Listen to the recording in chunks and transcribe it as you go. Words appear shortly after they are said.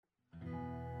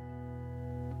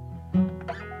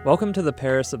Welcome to the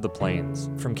Paris of the Plains.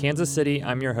 From Kansas City,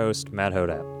 I'm your host, Matt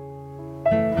Hodat.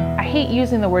 I hate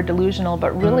using the word delusional,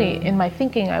 but really, in my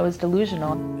thinking, I was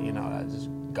delusional. I was just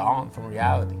gone from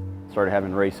reality. Started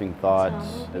having racing thoughts.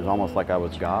 It was almost like I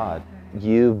was God.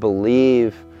 You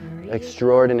believe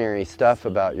extraordinary stuff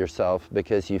about yourself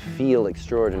because you feel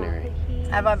extraordinary.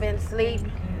 Have I been asleep?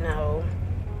 No.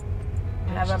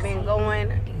 Have I been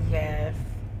going? Yes.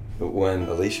 But when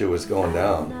Alicia was going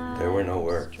down, there were no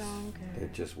words. There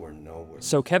just were no words.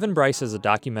 So Kevin Bryce is a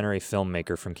documentary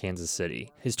filmmaker from Kansas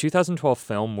City. His 2012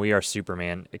 film, We Are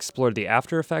Superman, explored the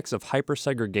after effects of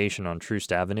hypersegregation on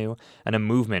Troost Avenue and a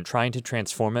movement trying to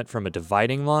transform it from a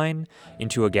dividing line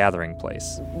into a gathering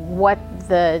place. What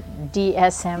the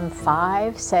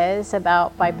DSM-5 says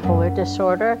about bipolar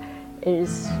disorder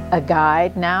is a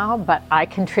guide now, but I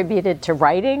contributed to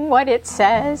writing what it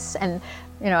says, and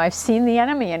I've seen the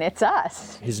enemy, and it's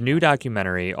us. His new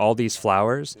documentary, All These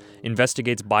Flowers,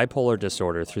 investigates bipolar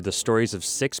disorder through the stories of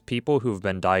 6 people who have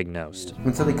been diagnosed.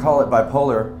 And so they call it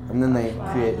bipolar, and then they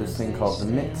create this thing called the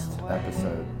mixed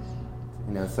episode.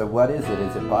 So what is it?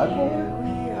 Is it bipolar?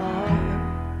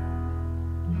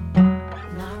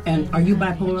 And are you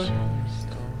bipolar?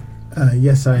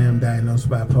 Yes, I am diagnosed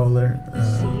bipolar.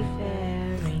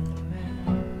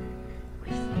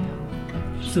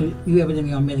 So you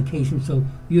evidently on medication, so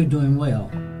you're doing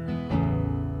well.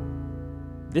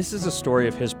 This is a story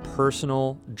of his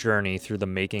personal journey through the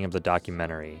making of the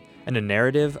documentary, and a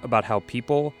narrative about how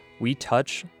people we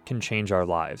touch can change our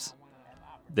lives.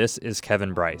 This is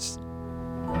Kevin Bryce.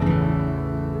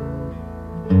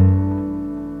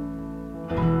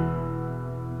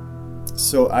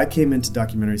 So I came into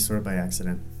documentary sort of by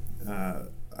accident.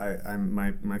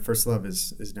 My first love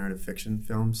is narrative fiction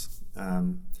films.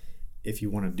 If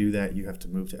you want to do that, you have to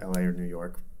move to LA or New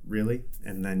York, really,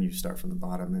 and then you start from the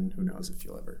bottom, and who knows if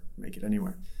you'll ever make it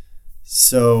anywhere.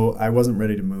 So I wasn't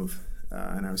ready to move,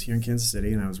 and I was here in Kansas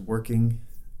City, and I was working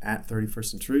at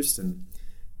 31st and Troost, and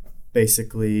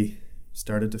basically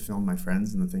started to film my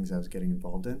friends and the things I was getting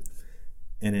involved in,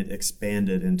 and it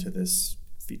expanded into this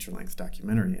feature-length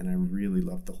documentary, and I really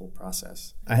loved the whole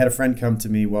process. I had a friend come to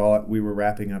me while we were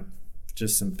wrapping up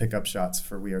just some pickup shots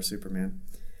for We Are Superman.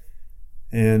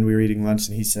 And we were eating lunch,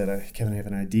 and he said, Kevin, I have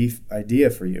an idea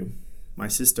for you. My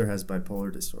sister has bipolar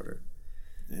disorder,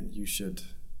 and you should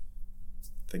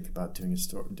think about doing a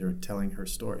story, telling her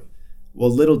story. Well,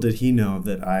 little did he know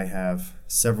that I have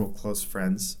several close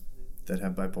friends that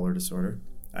have bipolar disorder.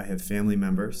 I have family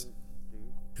members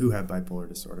who have bipolar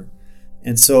disorder.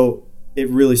 And so it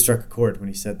really struck a chord when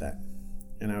he said that.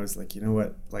 And I was like, you know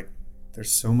what?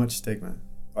 There's so much stigma.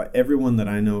 Everyone that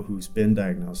I know who's been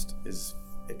diagnosed is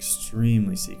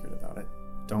extremely secret about it.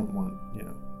 Don't want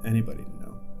anybody to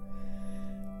know.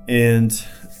 And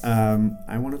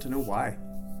I wanted to know why.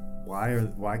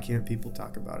 Why can't people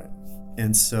talk about it?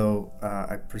 And so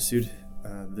I pursued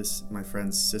my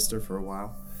friend's sister for a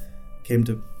while. Came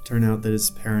to turn out that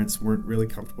his parents weren't really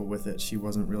comfortable with it. She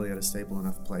wasn't really at a stable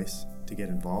enough place to get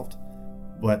involved.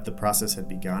 But the process had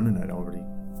begun, and I'd already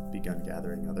begun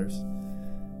gathering others.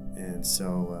 And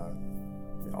so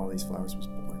All These Flowers was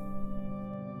born.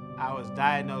 I was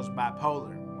diagnosed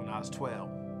bipolar when I was 12.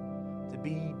 To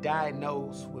be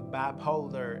diagnosed with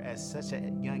bipolar at such a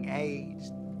young age,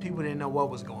 people didn't know what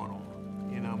was going on.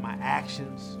 My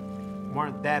actions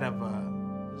weren't that of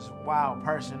this wild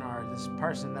person or this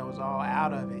person that was all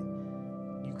out of it.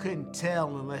 You couldn't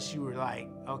tell unless you were like,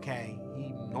 okay,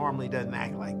 he normally doesn't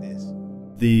act like this.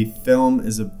 The film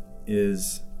is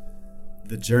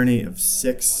the journey of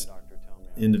 6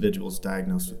 individuals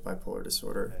diagnosed with bipolar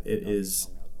disorder. It is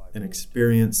an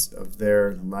experience of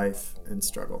their life and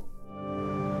struggle.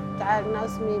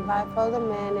 Diagnosed me bipolar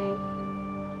manic.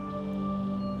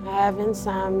 I have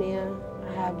insomnia.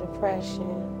 I have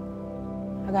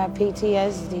depression. I got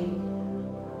PTSD.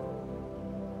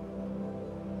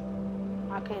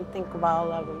 I can't think of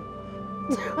all of them.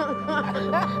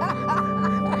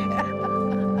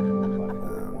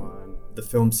 The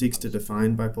film seeks to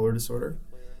define bipolar disorder,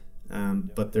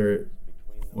 but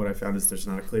what I found is there's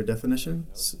not a clear definition.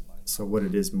 So what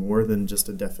it is more than just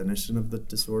a definition of the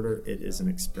disorder, it is an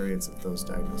experience of those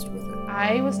diagnosed with it.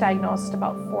 I was diagnosed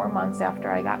about 4 months after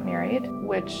I got married,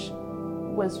 which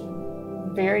was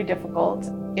very difficult.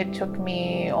 It took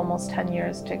me almost 10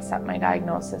 years to accept my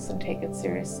diagnosis and take it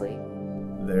seriously.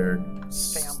 Their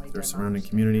surrounding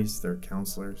communities, their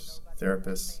counselors,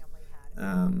 therapists,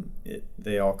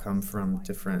 they all come from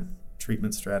different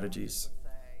treatment strategies.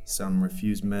 Some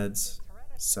refuse meds,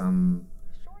 some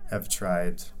have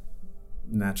tried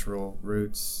natural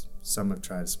routes, some have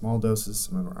tried small doses,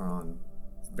 some are on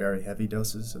very heavy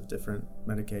doses of different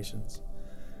medications.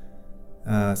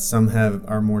 Some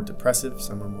are more depressive,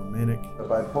 some are more manic. A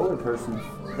bipolar person,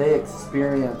 they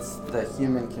experience the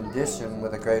human condition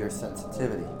with a greater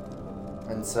sensitivity.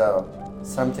 And so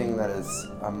something that is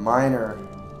a minor,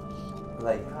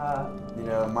 like, a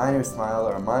minor smile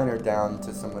or a minor down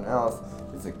to someone else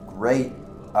is a great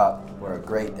up or a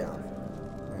great down.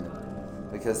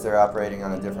 Because they're operating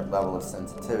on a different level of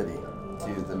sensitivity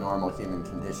to the normal human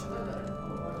condition.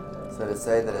 So to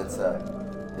say that it's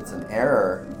an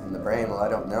error in the brain, well, I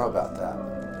don't know about that.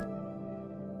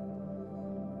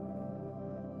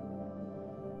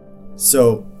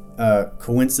 So,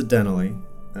 coincidentally,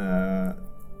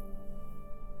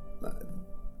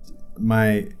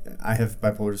 I have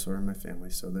bipolar disorder in my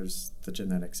family, so there's the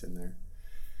genetics in there.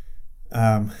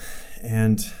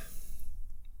 And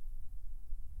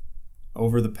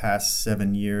over the past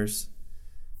 7 years,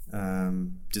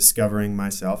 discovering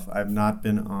myself, I've not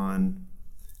been on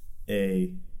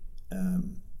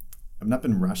I've not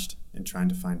been rushed in trying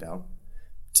to find out.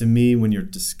 To me, when you're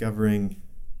discovering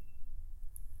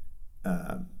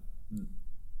the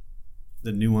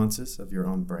nuances of your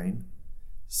own brain,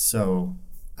 so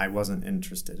I wasn't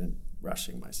interested in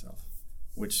rushing myself.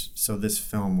 So this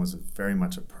film was very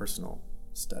much a personal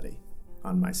study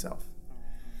on myself.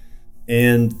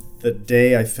 And the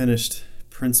day I finished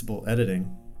principal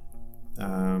editing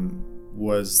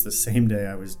was the same day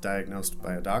I was diagnosed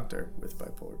by a doctor with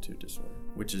bipolar II disorder,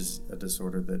 which is a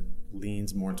disorder that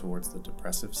leans more towards the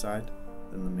depressive side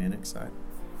than the manic side.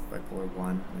 Bipolar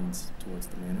I leans towards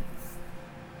the manic.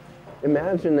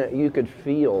 Imagine that you could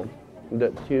feel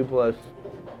that 2 +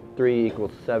 3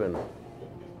 = 7.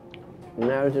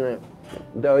 Imagine it,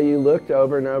 though you looked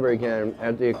over and over again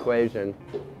at the equation,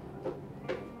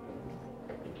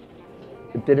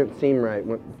 it didn't seem right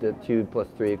that 2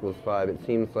 + 3 = 5. It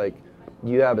seems like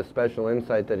you have a special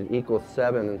insight that it equals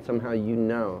 7, and somehow you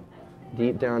know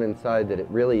deep down inside that it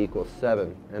really equals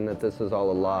 7, and that this is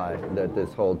all a lie, that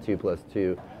this whole 2 +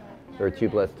 2 or 2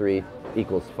 + 3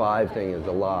 = 5 thing is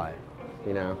a lie,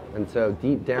 you know? And so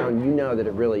deep down you know that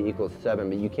it really equals 7,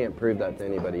 but you can't prove that to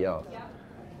anybody else.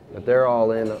 But they're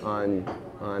all in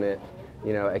on it,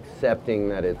 you know, accepting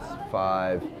that it's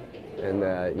 5, and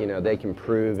that, you know, they can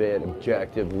prove it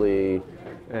objectively,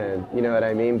 and you know what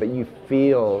I mean? But you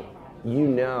feel, you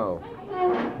know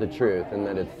the truth and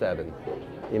that it's 7.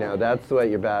 You know, that's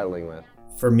what you're battling with.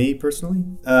 For me personally,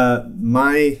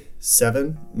 my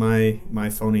 7, my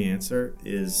phony answer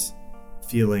is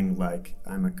feeling like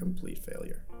I'm a complete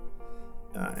failure.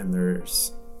 And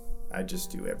I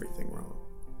just do everything wrong.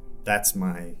 That's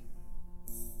my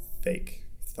fake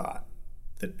thought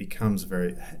that becomes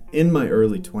in my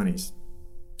early 20s,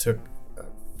 took a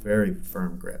very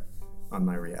firm grip on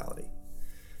my reality.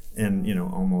 And, you know,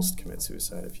 almost commit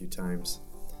suicide a few times.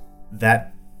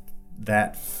 That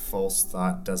false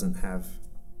thought doesn't have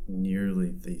nearly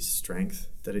the strength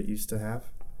that it used to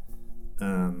have.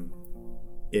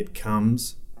 It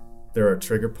comes. There are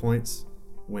trigger points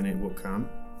when it will come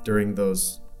during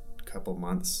those couple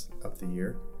months of the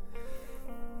year.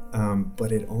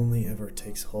 But it only ever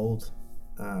takes hold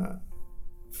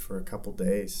for a couple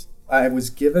days. I was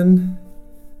given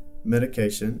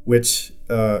medication, which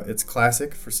it's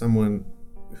classic for someone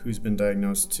who's been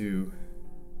diagnosed to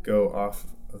go off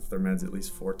of their meds at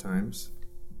least 4 times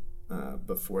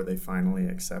before they finally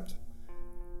accept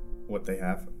what they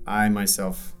have. I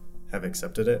myself have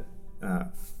accepted it.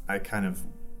 I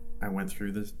went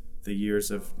through the years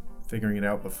of figuring it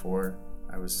out before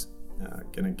I was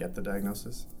going to get the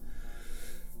diagnosis.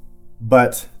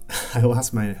 But I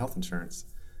lost my health insurance.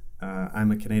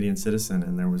 I'm a Canadian citizen,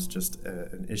 and there was just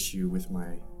an issue with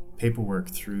my paperwork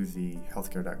through the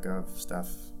healthcare.gov stuff,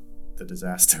 the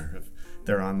disaster of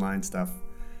their online stuff.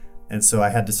 And so I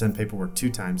had to send paperwork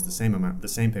 2 times, the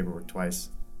same paperwork twice.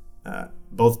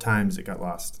 Both times it got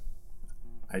lost.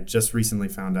 I just recently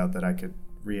found out that I could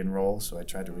re-enroll, so I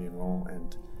tried to re-enroll,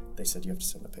 and they said you have to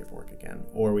send the paperwork again,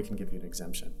 or we can give you an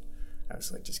exemption. I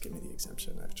was like, just give me the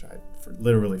exemption. I've tried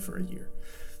literally for a year.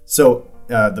 So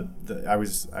I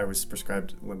was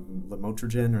prescribed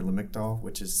Lamotrigine or Lamictal,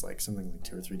 which is like something like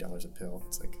 $2 or $3 a pill.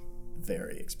 It's like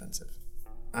very expensive.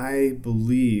 I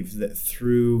believe that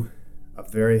through a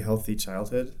very healthy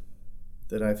childhood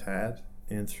that I've had,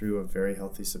 and through a very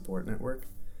healthy support network,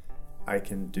 I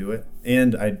can do it.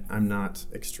 And I'm not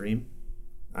extreme.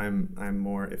 I'm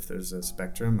more, if there's a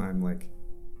spectrum, I'm like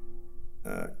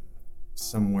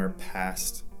somewhere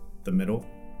past the middle.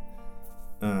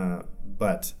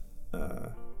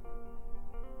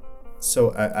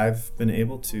 So I've been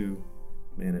able to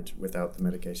manage without the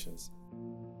medications.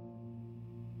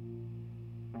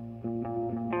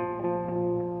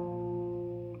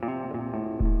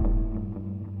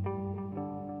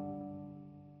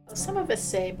 Some of us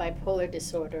say bipolar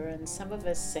disorder and some of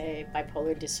us say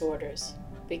bipolar disorders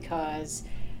because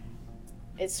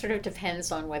it sort of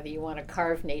depends on whether you want to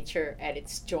carve nature at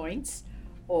its joints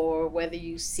or whether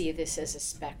you see this as a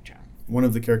spectrum. One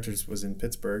of the characters was in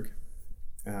Pittsburgh,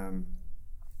 and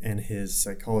his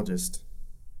psychologist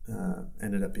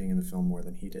ended up being in the film more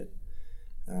than he did.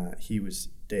 He was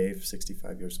Dave,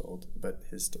 65 years old, but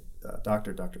his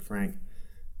doctor, Dr. Frank,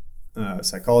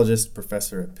 psychologist,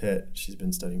 professor at Pitt, she's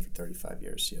been studying for 35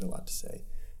 years. She had a lot to say.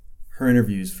 Her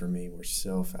interviews for me were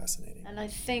so fascinating. And I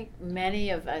think many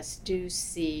of us do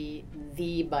see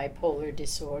the bipolar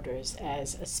disorders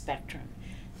as a spectrum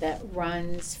that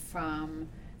runs from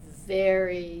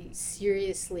very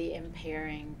seriously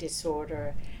impairing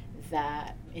disorder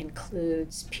that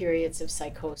includes periods of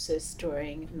psychosis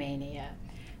during mania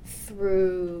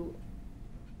through,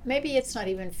 maybe it's not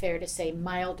even fair to say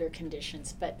milder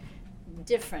conditions, but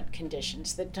different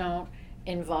conditions that don't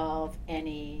involve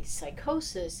any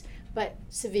psychosis, but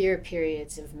severe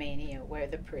periods of mania where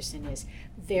the person is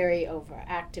very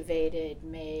overactivated,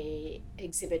 may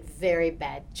exhibit very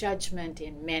bad judgment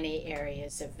in many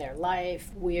areas of their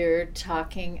life. We're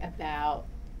talking about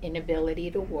inability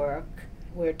to work.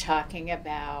 We're talking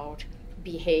about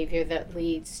behavior that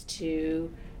leads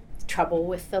to trouble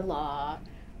with the law.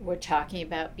 We're talking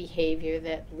about behavior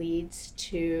that leads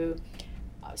to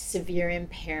severe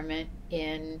impairment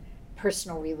in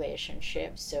personal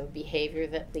relationships, so behavior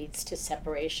that leads to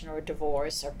separation or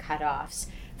divorce or cutoffs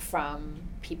from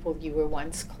people you were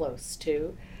once close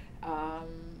to,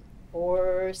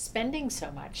 or spending so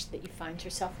much that you find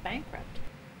yourself bankrupt.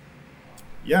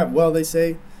 Yeah, well, they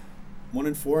say 1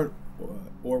 in 4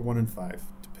 or 1 in 5,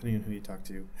 depending on who you talk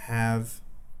to, have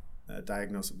a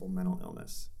diagnosable mental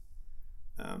illness.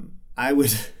 I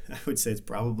would say it's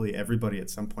probably everybody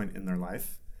at some point in their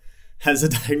life has a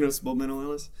diagnosable mental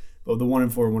illness, but the 1 in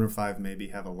 4, 1 in 5 maybe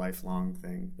have a lifelong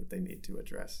thing that they need to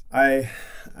address. I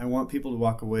want people to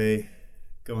walk away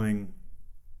going,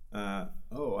 I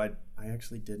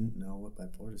actually didn't know what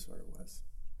bipolar disorder was.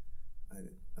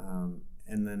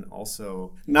 And then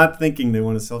also not thinking they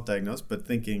want to self-diagnose, but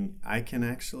thinking I can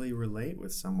actually relate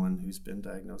with someone who's been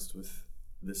diagnosed with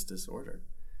this disorder.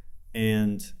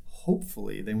 And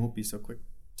hopefully they won't be so quick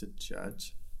to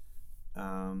judge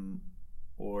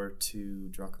or to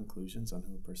draw conclusions on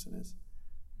who a person is.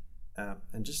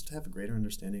 And just have a greater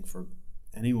understanding for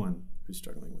anyone who's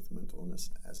struggling with mental illness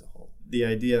as a whole. The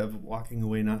idea of walking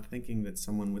away not thinking that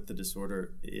someone with the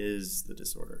disorder is the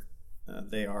disorder.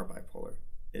 They are bipolar.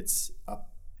 It's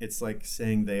like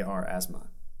saying they are asthma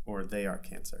or they are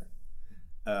cancer.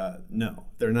 No,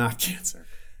 they're not cancer.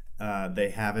 They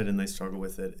have it and they struggle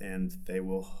with it and they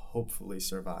will hopefully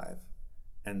survive.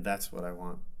 And that's what I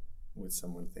want with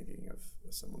someone thinking of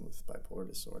someone with bipolar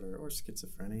disorder or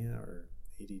schizophrenia or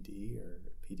ADD or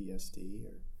PTSD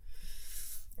or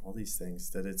all these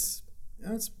things, that it's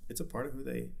a part of who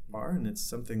they are and it's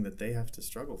something that they have to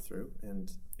struggle through.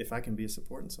 And if I can be a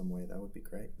support in some way, that would be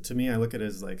great. To me, I look at it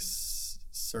as like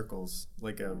circles,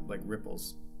 like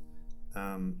ripples.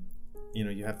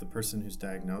 You have the person who's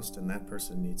diagnosed and that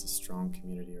person needs a strong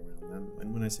community around them.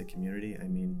 And when I say community, I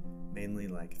mean mainly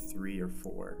like 3 or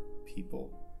 4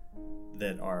 people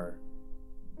that are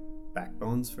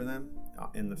backbones for them.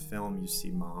 In the film, you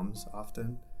see moms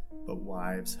often, but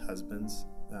wives, husbands.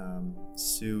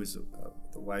 Sue is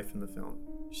the wife in the film.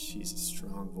 She's a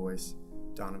strong voice.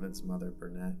 Donovan's mother,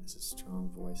 Burnett, is a strong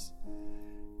voice.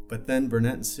 But then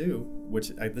Burnett and Sue,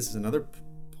 this is another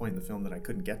point in the film that I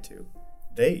couldn't get to,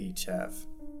 they each have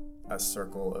a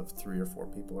circle of 3 or 4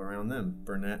 people around them.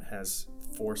 Burnett has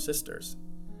 4 sisters.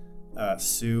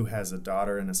 Sue has a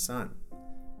daughter and a son.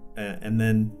 And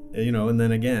then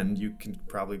again, you can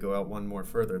probably go out one more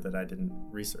further that I didn't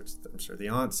research. I'm sure the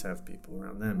aunts have people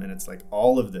around them. And it's like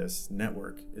all of this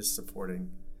network is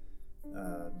supporting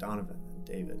Donovan and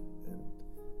David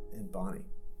and Bonnie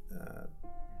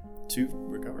to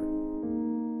recover.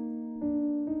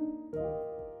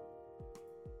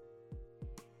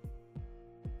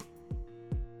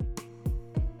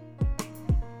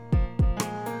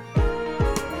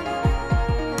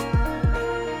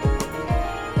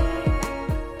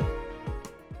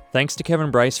 Thanks to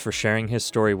Kevin Bryce for sharing his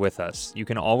story with us. You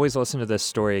can always listen to this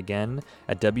story again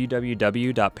at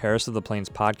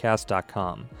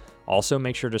www.parisoftheplainspodcast.com. Also,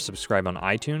 make sure to subscribe on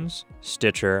iTunes,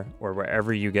 Stitcher, or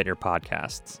wherever you get your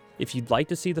podcasts. If you'd like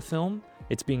to see the film,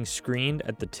 it's being screened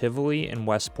at the Tivoli in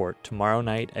Westport tomorrow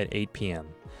night at 8 p.m.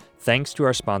 Thanks to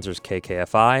our sponsors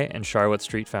KKFI and Charlotte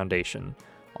Street Foundation.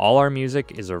 All our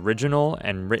music is original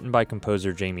and written by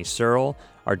composer Jamie Searle.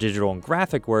 Our digital and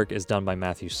graphic work is done by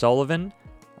Matthew Sullivan.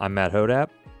 I'm Matt Hodap.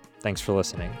 Thanks for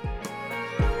listening.